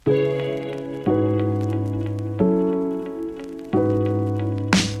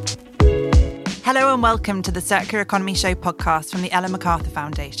and welcome to the Circular Economy Show podcast from the Ellen MacArthur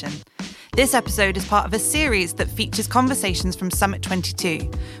Foundation. This episode is part of a series that features conversations from Summit 22,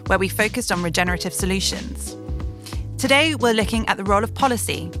 where we focused on regenerative solutions. Today, we're looking at the role of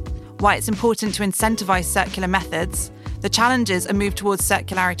policy, why it's important to incentivise circular methods, the challenges a move towards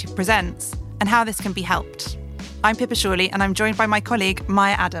circularity presents, and how this can be helped. I'm Pippa Shawley, and I'm joined by my colleague,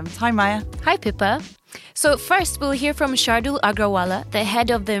 Maya Adams. Hi, Maya. Hi, Pippa. So first, we'll hear from Shardul Agrawala, the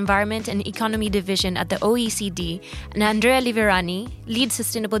head of the Environment and Economy Division at the OECD, and Andrea Liverani, lead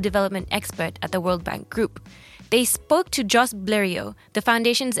sustainable development expert at the World Bank Group. They spoke to Jos Blériot, the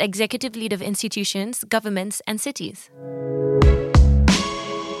Foundation's executive lead of institutions, governments, and cities.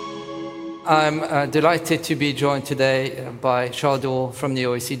 I'm delighted to be joined today by Shardul from the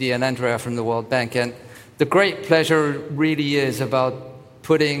OECD and Andrea from the World Bank. And the great pleasure really is about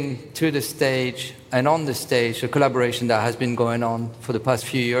putting to the stage and on the stage a collaboration that has been going on for the past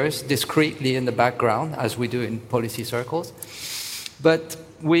few years, discreetly in the background, as we do in policy circles. But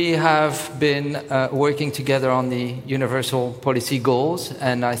we have been working together on the universal policy goals,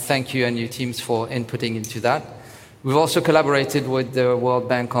 and I thank you and your teams for inputting into that. We've also collaborated with the World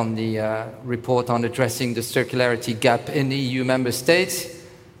Bank on the report on addressing the circularity gap in the EU member states,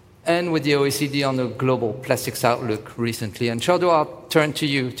 and with the OECD on the global plastics outlook recently. And Shardul, I'll turn to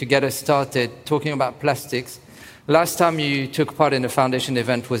you to get us started talking about plastics. Last time you took part in a foundation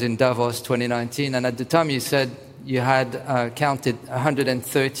event was in Davos 2019, and at the time you said you had counted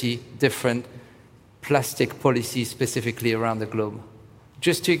 130 different plastic policies specifically around the globe.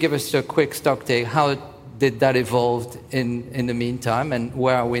 Just to give us a quick stock take, how did that evolve in the meantime, and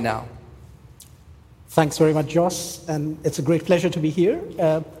where are we now? Thanks very much, Jos, and it's a great pleasure to be here.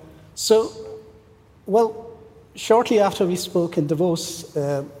 Shortly after we spoke in Davos,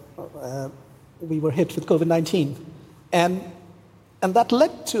 we were hit with COVID-19. And that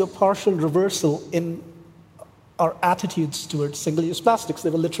led to a partial reversal in our attitudes towards single-use plastics. They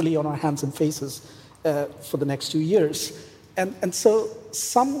were literally on our hands and faces for the next 2 years. And so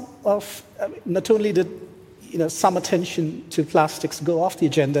not only did some attention to plastics go off the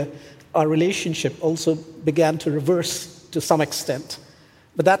agenda, our relationship also began to reverse to some extent.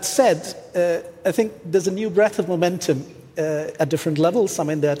 But that said, I think there's a new breath of momentum at different levels. I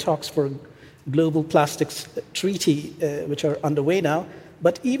mean, there are talks for a global plastics treaty, which are underway now.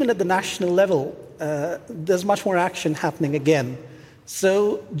 But even at the national level, there's much more action happening again.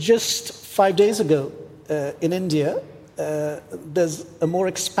 So just 5 days ago in India, there's a more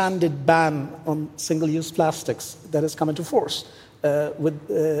expanded ban on single-use plastics that has come into force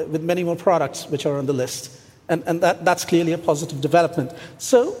with many more products which are on the list. And that's clearly a positive development.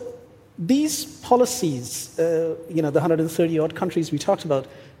 So these policies, the 130-odd countries we talked about,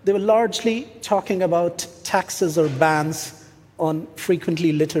 they were largely talking about taxes or bans on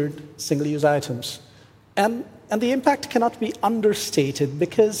frequently littered single-use items. And the impact cannot be understated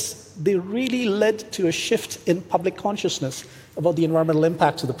because they really led to a shift in public consciousness about the environmental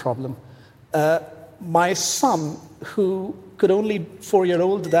impact of the problem. My son, who could only,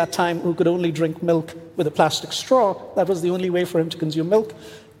 4-year-old at that time, who could only drink milk with a plastic straw, that was the only way for him to consume milk,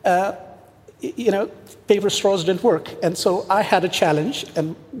 paper straws didn't work. And so I had a challenge,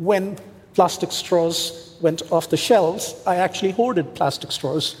 and when plastic straws went off the shelves, I actually hoarded plastic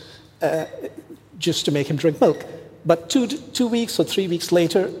straws just to make him drink milk. But 2 weeks or 3 weeks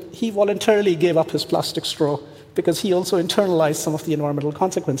later, he voluntarily gave up his plastic straw because he also internalized some of the environmental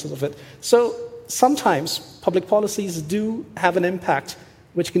consequences of it. So sometimes public policies do have an impact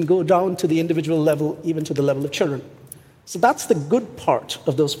which can go down to the individual level, even to the level of children. So that's the good part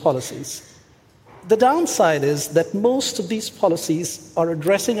of those policies. The downside is that most of these policies are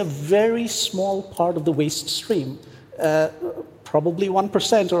addressing a very small part of the waste stream, probably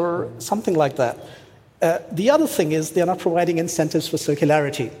 1% or something like that. The other thing is they're not providing incentives for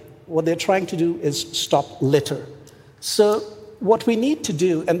circularity. What they're trying to do is stop litter. So what we need to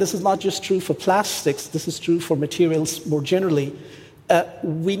do, and this is not just true for plastics, this is true for materials more generally,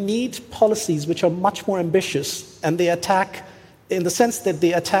 we need policies which are much more ambitious, and they attack, in the sense that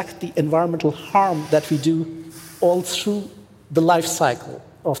they attack the environmental harm that we do all through the life cycle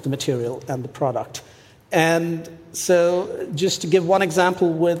of the material and the product. And so just to give one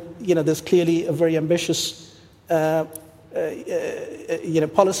example, there's clearly a very ambitious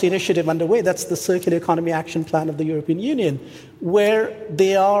policy initiative underway. That's the Circular Economy Action Plan of the European Union, where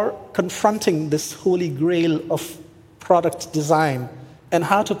they are confronting this holy grail of product design and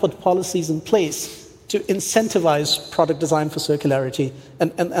how to put policies in place to incentivize product design for circularity.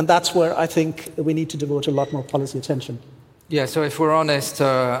 And that's where I think we need to devote a lot more policy attention. Yeah, so if we're honest,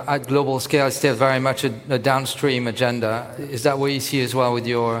 at global scale, it's still very much a downstream agenda. Is that what you see as well with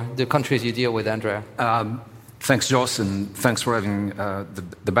the countries you deal with, Andrea? Thanks, Joss, and thanks for having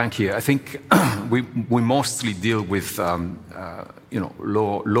the bank here. I think we mostly deal with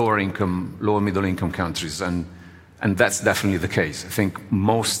lower income, lower middle income countries, and that's definitely the case. I think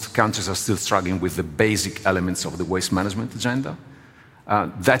most countries are still struggling with the basic elements of the waste management agenda.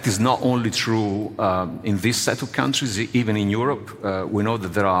 That is not only true in this set of countries, even in Europe. We know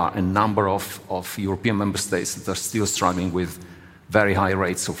that there are a number of European member states that are still struggling with very high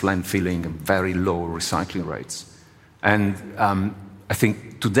rates of landfilling and very low recycling rates. And I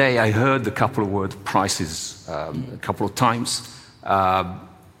think today I heard the couple of word prices a couple of times.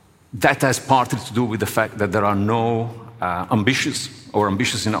 That has partly to do with the fact that there are no ambitious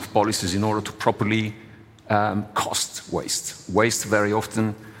enough policies in order to properly cost waste. Waste very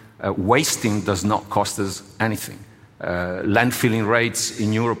often, wasting does not cost us anything. Landfilling rates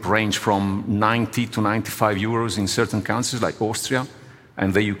in Europe range from 90 to 95 euros in certain countries like Austria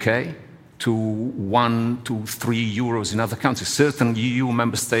and the UK to 1 to 3 euros in other countries. Certain EU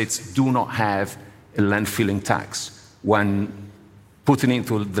member states do not have a landfilling tax. When putting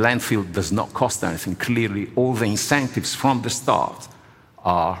into the landfill does not cost anything, clearly all the incentives from the start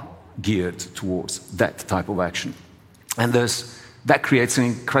are geared towards that type of action. And that creates an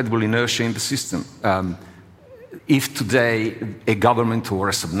incredible inertia in the system. If today a government or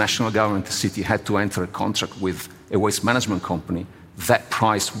a subnational government, a city, had to enter a contract with a waste management company, that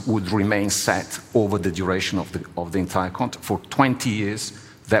price would remain set over the duration of the entire contract. For 20 years,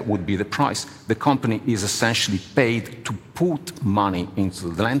 that would be the price. The company is essentially paid to put money into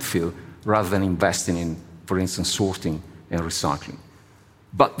the landfill rather than investing in, for instance, sorting and recycling.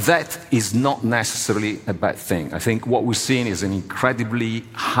 But that is not necessarily a bad thing. I think what we're seeing is an incredibly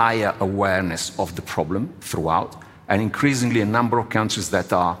higher awareness of the problem throughout, and increasingly a number of countries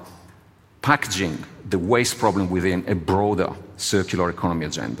that are packaging the waste problem within a broader circular economy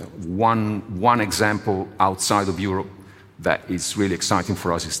agenda. One example outside of Europe that is really exciting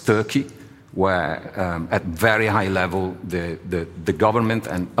for us is Turkey, where at very high level the government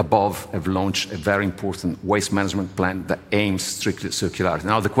and above have launched a very important waste management plan that aims strictly at circularity.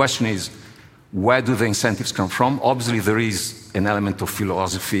 Now the question is, where do the incentives come from? Obviously there is an element of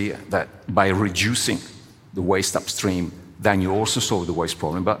philosophy that by reducing the waste upstream, then you also solve the waste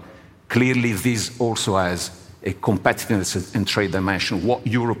problem. But clearly this also has a competitiveness and trade dimension. What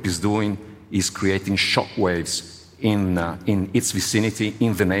Europe is doing is creating shockwaves in its vicinity,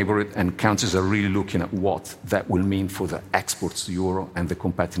 in the neighborhood, and countries are really looking at what that will mean for the exports to Euro and the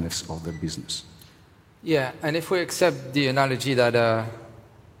competitiveness of their business. Yeah, and if we accept the analogy that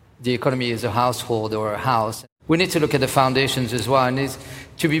the economy is a household or a house, we need to look at the foundations as well. And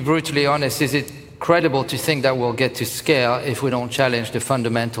to be brutally honest, is it credible to think that we'll get to scale if we don't challenge the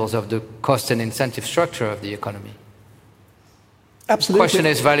fundamentals of the cost and incentive structure of the economy? Absolutely. The question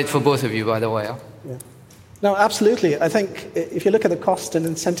is valid for both of you, by the way. Yeah. No, absolutely. I think if you look at the cost and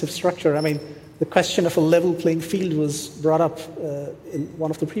incentive structure, I mean, the question of a level playing field was brought up in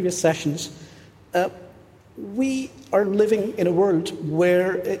one of the previous sessions. We are living in a world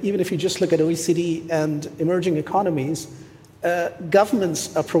where, even if you just look at OECD and emerging economies,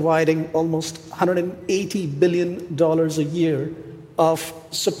 governments are providing almost $180 billion a year of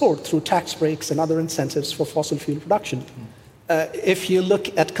support through tax breaks and other incentives for fossil fuel production. If you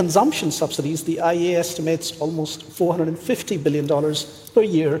look at consumption subsidies, the IEA estimates almost $450 billion per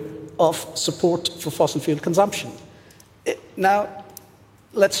year of support for fossil fuel consumption. Now,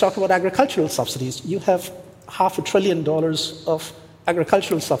 let's talk about agricultural subsidies. You have $500 billion of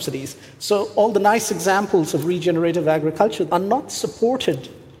agricultural subsidies. So all the nice examples of regenerative agriculture are not supported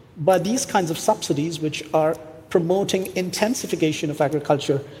by these kinds of subsidies, which are promoting intensification of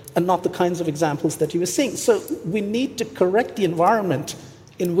agriculture and not the kinds of examples that you were seeing. So we need to correct the environment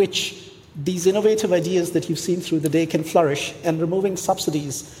in which these innovative ideas that you've seen through the day can flourish, and removing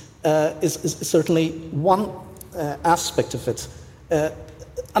subsidies is certainly one aspect of it.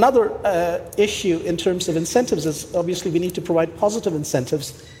 Another issue in terms of incentives is obviously we need to provide positive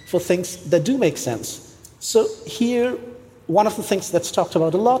incentives for things that do make sense. So here, one of the things that's talked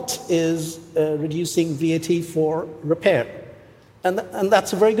about a lot is reducing VAT for repair. And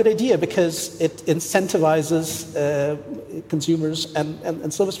that's a very good idea because it incentivizes consumers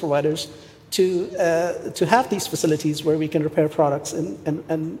and service providers to have these facilities where we can repair products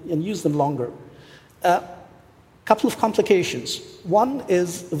and use them longer. Couple of complications. One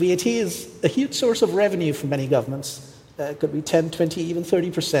is VAT is a huge source of revenue for many governments. It could be 10, 20, even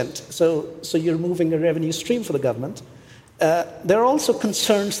 30%. So you're moving a revenue stream for the government. There are also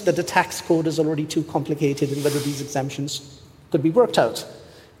concerns that the tax code is already too complicated and whether these exemptions could be worked out.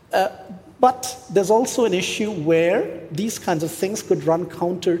 But there's also an issue where these kinds of things could run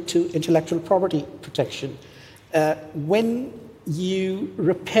counter to intellectual property protection. When you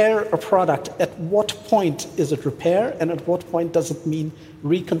repair a product, at what point is it repair, and at what point does it mean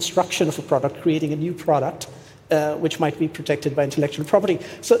reconstruction of a product, creating a new product, which might be protected by intellectual property?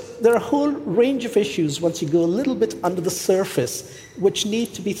 So there are a whole range of issues once you go a little bit under the surface, which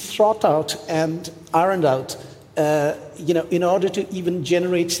need to be thought out and ironed out, in order to even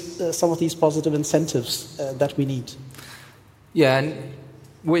generate some of these positive incentives that we need. Yeah, and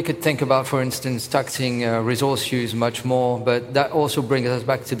we could think about, for instance, taxing resource use much more, but that also brings us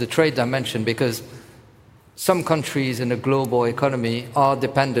back to the trade dimension, because some countries in the global economy are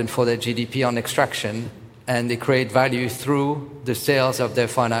dependent for their GDP on extraction, and they create value through the sales of their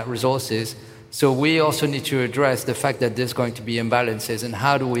finite resources. So we also need to address the fact that there's going to be imbalances, and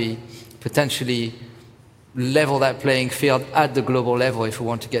how do we potentially level that playing field at the global level if we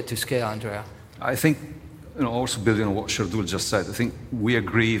want to get to scale, Andrea? I think, also building on what Shardul just said, I think we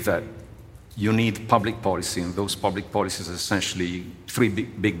agree that you need public policy, and those public policies are essentially three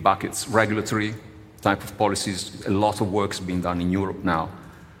big buckets: regulatory type of policies, a lot of work's being done in Europe now,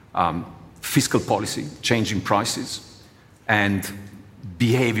 fiscal policy, changing prices, and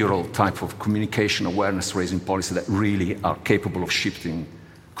behavioral type of communication, awareness raising policy that really are capable of shifting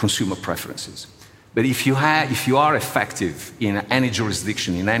consumer preferences. But if you are effective in any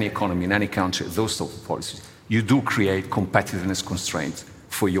jurisdiction, in any economy, in any country, those sort of policies, you do create competitiveness constraints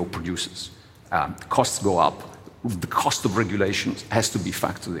for your producers. Costs go up, the cost of regulation has to be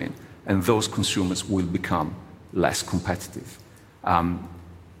factored in, and those consumers will become less competitive.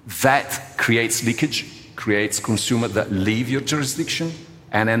 That creates leakage, creates consumers that leave your jurisdiction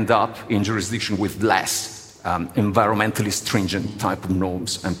and end up in jurisdiction with less environmentally stringent type of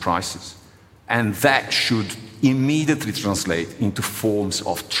norms and prices. And that should immediately translate into forms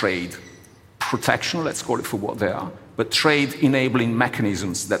of trade protection, let's call it for what they are, but trade enabling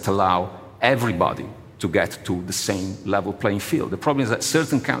mechanisms that allow everybody to get to the same level playing field. The problem is that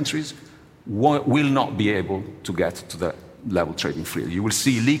certain countries will not be able to get to the level trading field. You will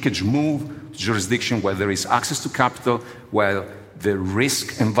see leakage move to jurisdiction where there is access to capital, where the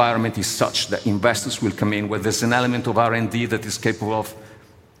risk environment is such that investors will come in, where there's an element of R&D that is capable of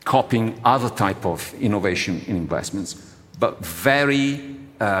copying other type of innovation in investments, but very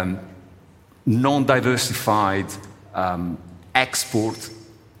non-diversified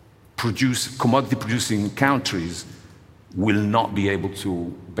commodity producing countries will not be able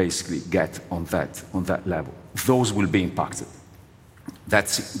to basically get on that level. Those will be impacted.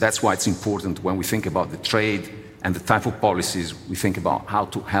 That's why it's important when we think about the trade and the type of policies, we think about how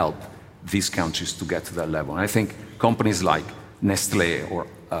to help these countries to get to that level. And I think companies like Nestlé or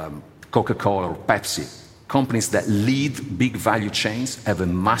Coca-Cola or Pepsi, companies that lead big value chains, have a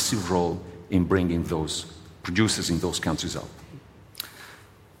massive role in bringing those producers in those countries up.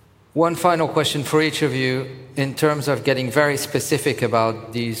 One final question for each of you. In terms of getting very specific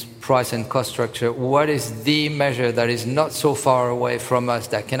about these price and cost structure, what is the measure that is not so far away from us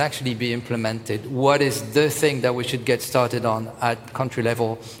that can actually be implemented? What is the thing that we should get started on at country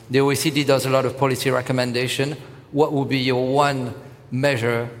level? The OECD does a lot of policy recommendation. What would be your one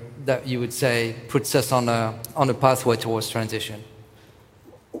measure that you would say puts us on a pathway towards transition?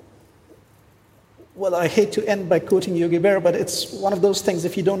 Well, I hate to end by quoting Yogi Berra, but it's one of those things,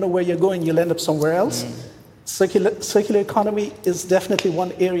 if you don't know where you're going, you'll end up somewhere else. Circular economy is definitely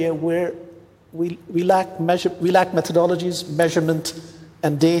one area where we lack methodologies, measurement,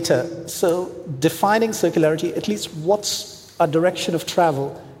 and data. So defining circularity, at least what's our direction of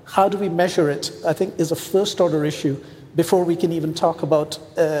travel, how do we measure it, I think is a first-order issue before we can even talk about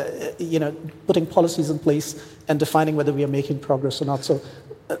putting policies in place and defining whether we are making progress or not. So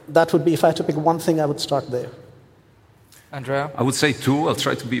that would be, if I had to pick one thing, I would start there. Andrea? I would say two. I'll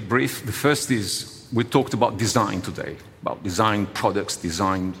try to be brief. The first is, we talked about design today, about design products,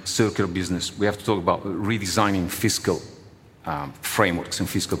 design circular business. We have to talk about redesigning fiscal frameworks and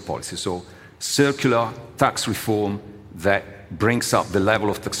fiscal policy. So circular tax reform that brings up the level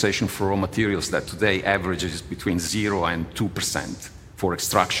of taxation for raw materials that today averages between 0 and 2% for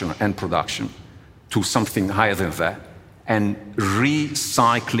extraction and production to something higher than that, and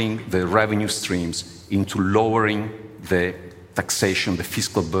recycling the revenue streams into lowering the taxation, the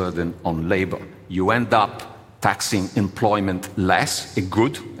fiscal burden on labor. You end up taxing employment less, a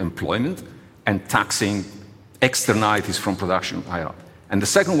good employment, and taxing externalities from production higher up. And the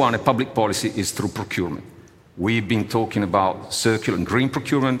second one, a public policy, is through procurement. We've been talking about circular and green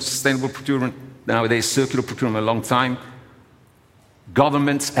procurement, sustainable procurement, nowadays circular procurement a long time.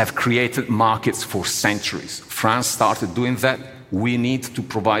 Governments have created markets for centuries. France started doing that. We need to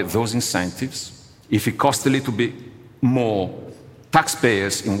provide those incentives. If it costs a little bit more,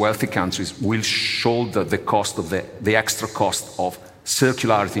 taxpayers in wealthy countries will shoulder the cost of the extra cost of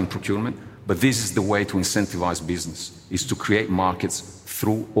circularity in procurement. But this is the way to incentivize business, is to create markets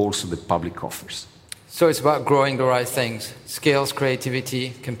through also the public offers. So it's about growing the right things: skills,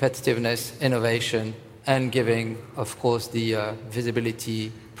 creativity, competitiveness, innovation, and giving, of course, the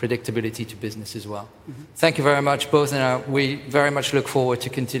visibility, predictability to business as well. Mm-hmm. Thank you very much, both, and we very much look forward to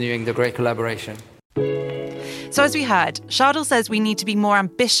continuing the great collaboration. So as we heard, Shardul says we need to be more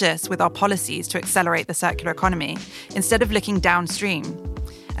ambitious with our policies to accelerate the circular economy, instead of looking downstream.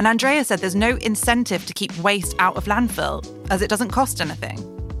 And Andrea said there's no incentive to keep waste out of landfill, as it doesn't cost anything.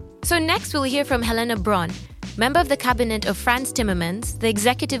 So next we'll hear from Helena Braun, member of the cabinet of Frans Timmermans, the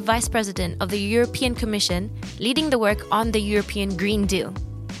executive vice president of the European Commission, leading the work on the European Green Deal.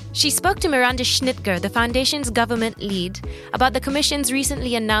 She spoke to Miranda Schnitger, the foundation's government lead, about the Commission's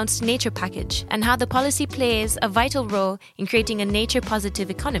recently announced nature package and how the policy plays a vital role in creating a nature-positive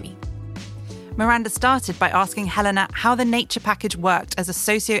economy. Miranda started by asking Helena how the nature package worked as a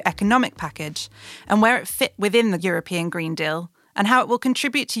socio-economic package and where it fit within the European Green Deal and how it will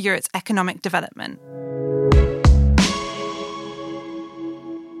contribute to Europe's economic development.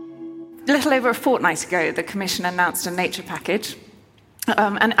 A little over a fortnight ago, the Commission announced a nature package.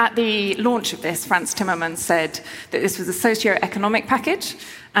 And at the launch of this, Frans Timmermans said that this was a socio-economic package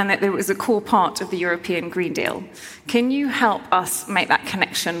and that it was a core part of the European Green Deal. Can you help us make that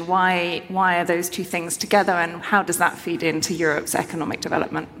connection? Why are those two things together, and how does that feed into Europe's economic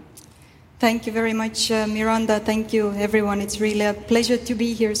development? Thank you very much, Miranda. Thank you, everyone. It's really a pleasure to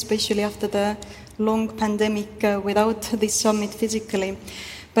be here, especially after the long pandemic without this summit physically.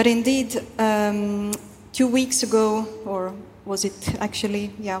 But indeed, 2 weeks ago, or was it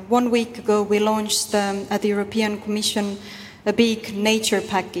actually, 1 week ago, we launched at the European Commission a big nature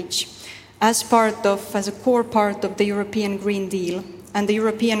package as a core part of the European Green Deal. And the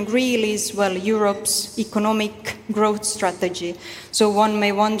European Green is, Europe's economic growth strategy. So one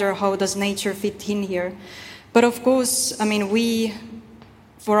may wonder, how does nature fit in here? But of course, we,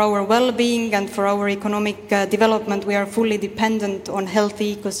 for our well-being and for our economic development, we are fully dependent on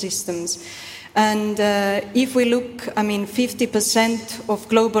healthy ecosystems. And if we look, 50% of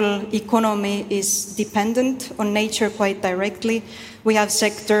global economy is dependent on nature quite directly. We have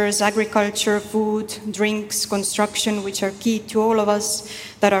sectors, agriculture, food, drinks, construction, which are key to all of us,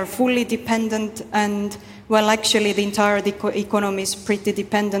 that are fully dependent. And, actually, the entire economy is pretty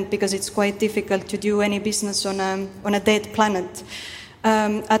dependent, because it's quite difficult to do any business on a dead planet.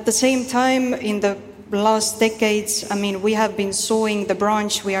 At the same time, in the last decades, we have been sowing the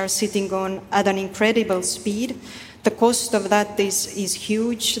branch we are sitting on at an incredible speed. The cost of that is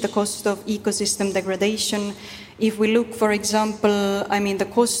huge, the cost of ecosystem degradation. If we look, for example, the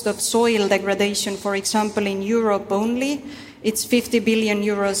cost of soil degradation, for example, in Europe only, it's 50 billion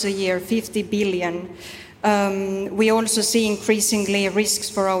euros a year, 50 billion. We also see increasingly risks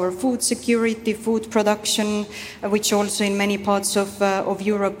for our food security, food production, which also in many parts of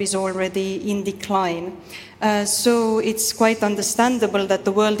Europe is already in decline. So it's quite understandable that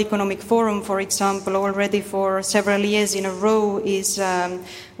the World Economic Forum, for example, already for several years in a row is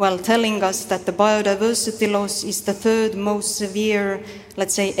telling us that the biodiversity loss is the third most severe,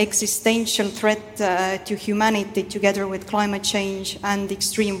 let's say, existential threat to humanity, together with climate change and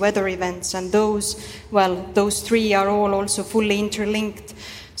extreme weather events. And those three are all also fully interlinked.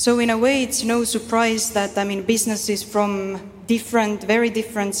 So in a way, it's no surprise that, businesses from very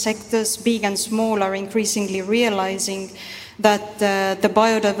different sectors, big and small, are increasingly realizing that the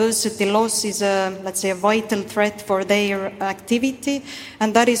biodiversity loss is a vital threat for their activity.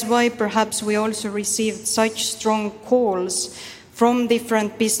 And that is why perhaps we also received such strong calls from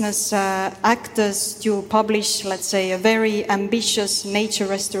different business actors to publish, a very ambitious nature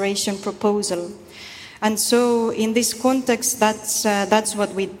restoration proposal. And so in this context, that's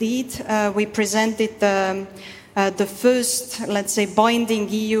what we did. We presented the first, binding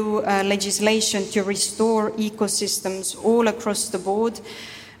EU legislation to restore ecosystems all across the board.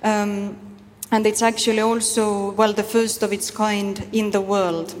 And it's actually also, the first of its kind in the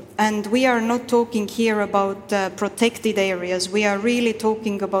world. And we are not talking here about protected areas. We are really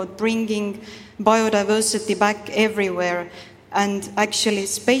talking about bringing biodiversity back everywhere. and actually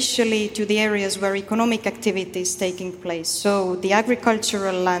especially to the areas where economic activity is taking place. So the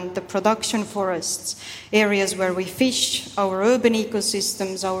agricultural land, the production forests, areas where we fish, our urban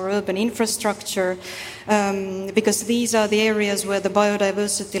ecosystems, our urban infrastructure, because these are the areas where the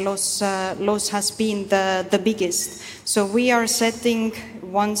biodiversity loss has been the biggest. So we are setting,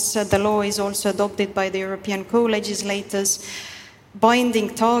 once the law is also adopted by the European co-legislators, binding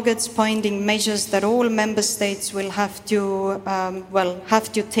targets, binding measures that all member states will have to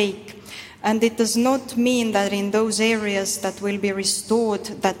take. And it does not mean that in those areas that will be restored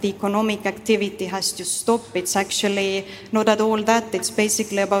that the economic activity has to stop. It's actually not at all that. It's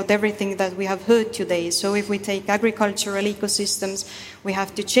basically about everything that we have heard today. So if we take agricultural ecosystems, we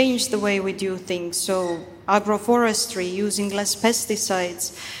have to change the way we do things. So agroforestry, using less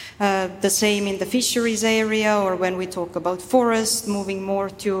pesticides, the same in the fisheries area, or when we talk about forest, moving more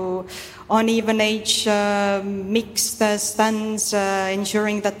to uneven age mixed stands,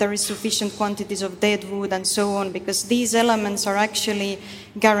 ensuring that there is sufficient quantities of dead wood and so on, because these elements are actually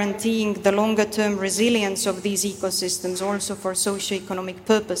guaranteeing the longer term resilience of these ecosystems also for socio-economic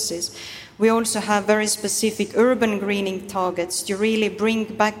purposes. We also have very specific urban greening targets to really bring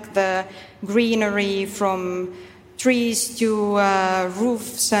back the greenery from trees to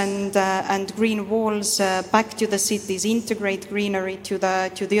roofs and green walls back to the cities, integrate greenery to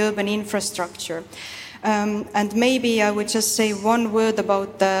the urban infrastructure. And maybe I would just say one word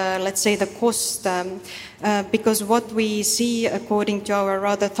about the cost, because what we see according to our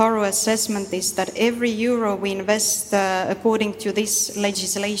rather thorough assessment is that every euro we invest according to this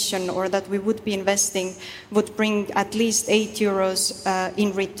legislation, or that we would be investing, would bring at least 8 euros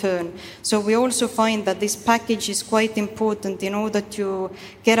in return. So we also find that this package is quite important in order to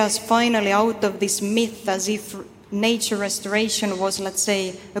get us finally out of this myth as if nature restoration was, let's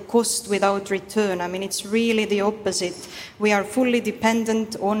say, a cost without return. I mean, it's really the opposite. We are fully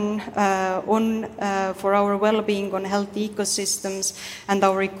dependent on for our well-being on healthy ecosystems, and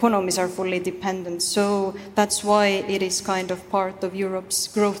our economies are fully dependent. So that's why it is kind of part of Europe's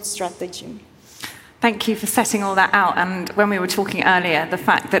growth strategy. Thank you for setting all that out. And when we were talking earlier, the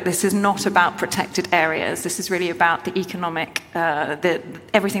fact that this is not about protected areas, this is really about the economic,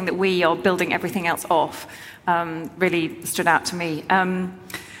 everything that we are building everything else off, really stood out to me.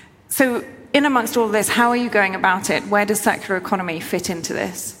 So in amongst all this, how are you going about it? Where does circular economy fit into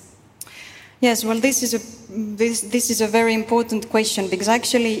this? Yes, well, this is a very important question, because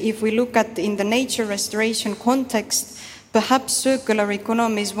actually if we look at in the nature restoration context, perhaps circular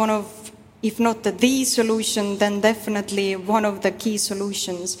economy is one of, if not the solution, then definitely one of the key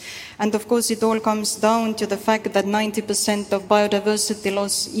solutions. And of course, it all comes down to the fact that 90% of biodiversity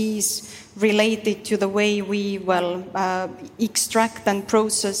loss is related to the way we, extract and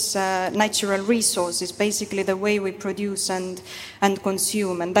process natural resources, basically the way we produce and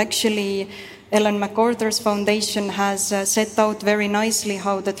consume. And actually, Ellen MacArthur's foundation has set out very nicely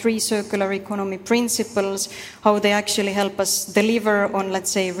how the 3 circular economy principles, how they actually help us deliver on,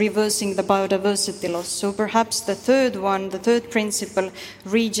 let's say, reversing the biodiversity loss. So perhaps the third principle,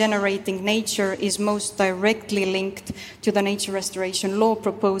 regenerating nature, is most directly linked to the nature restoration law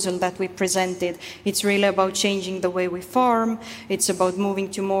proposal that we presented. It's really about changing the way we farm. It's about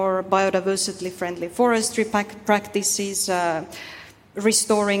moving to more biodiversity-friendly forestry practices,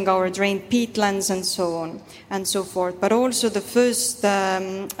 restoring our drained peatlands and so on and so forth. But also the first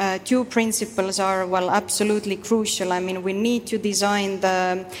 2 principles are, absolutely crucial. I mean, we need to design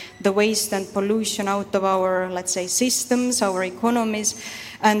the waste and pollution out of our, let's say, systems, our economies,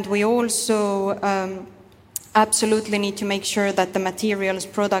 and we also absolutely need to make sure that the materials,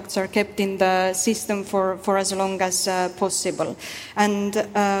 products are kept in the system for as long as possible. And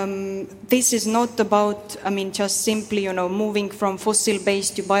this is not about, just simply, moving from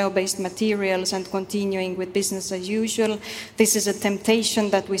fossil-based to bio-based materials and continuing with business as usual. This is a temptation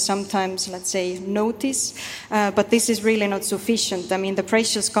that we sometimes, let's say, notice, but this is really not sufficient. I mean, the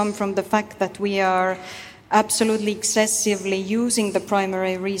pressures come from the fact that we are absolutely excessively using the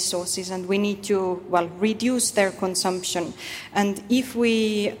primary resources, and we need to, reduce their consumption. And if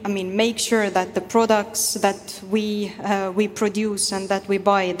we, make sure that the products that we produce and that we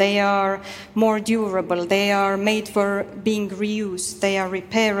buy, they are more durable, they are made for being reused, they are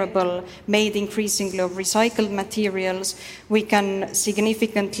repairable, made increasingly of recycled materials, we can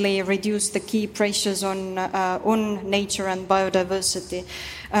significantly reduce the key pressures on nature and biodiversity.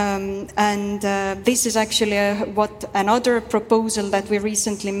 This is actually what another proposal that we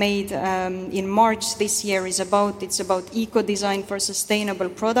recently made in March this year is about. It's about eco-design for sustainable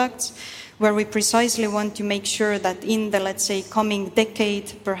products, where we precisely want to make sure that in the, let's say, coming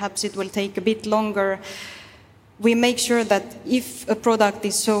decade, perhaps it will take a bit longer, we make sure that if a product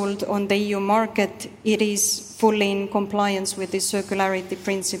is sold on the EU market, it is fully in compliance with the circularity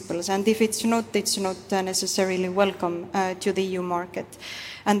principles. And if it's not necessarily welcome to the EU market.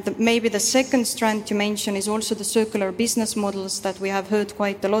 And maybe the second strand to mention is also the circular business models that we have heard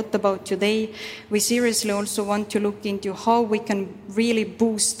quite a lot about today. We seriously also want to look into how we can really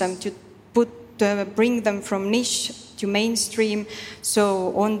boost them to bring them from niche to mainstream,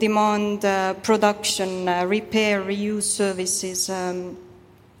 so on-demand production, repair, reuse services,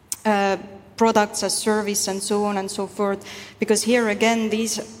 products as service, and so on and so forth. Because here again,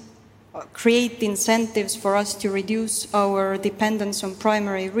 these create incentives for us to reduce our dependence on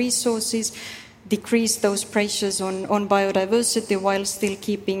primary resources, decrease those pressures on biodiversity while still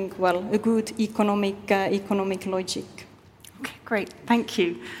keeping, well, a good economic logic. Okay, great, thank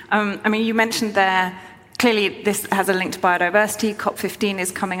you. You mentioned there, clearly this has a link to biodiversity. COP15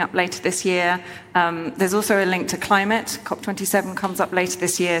 is coming up later this year. There's also a link to climate. COP27 comes up later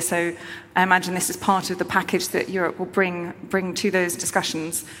this year, so I imagine this is part of the package that Europe will bring to those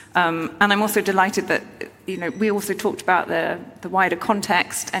discussions. And I'm also delighted that we also talked about the wider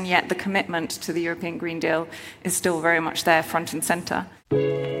context, and yet the commitment to the European Green Deal is still very much there, front and centre.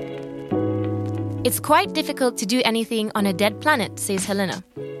 It's quite difficult to do anything on a dead planet, says Helena.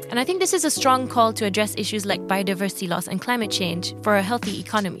 And I think this is a strong call to address issues like biodiversity loss and climate change for a healthy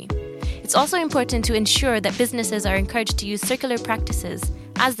economy. It's also important to ensure that businesses are encouraged to use circular practices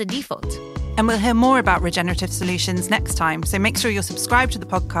as the default. And we'll hear more about regenerative solutions next time, so make sure you're subscribed to the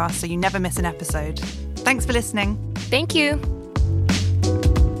podcast so you never miss an episode. Thanks for listening. Thank you.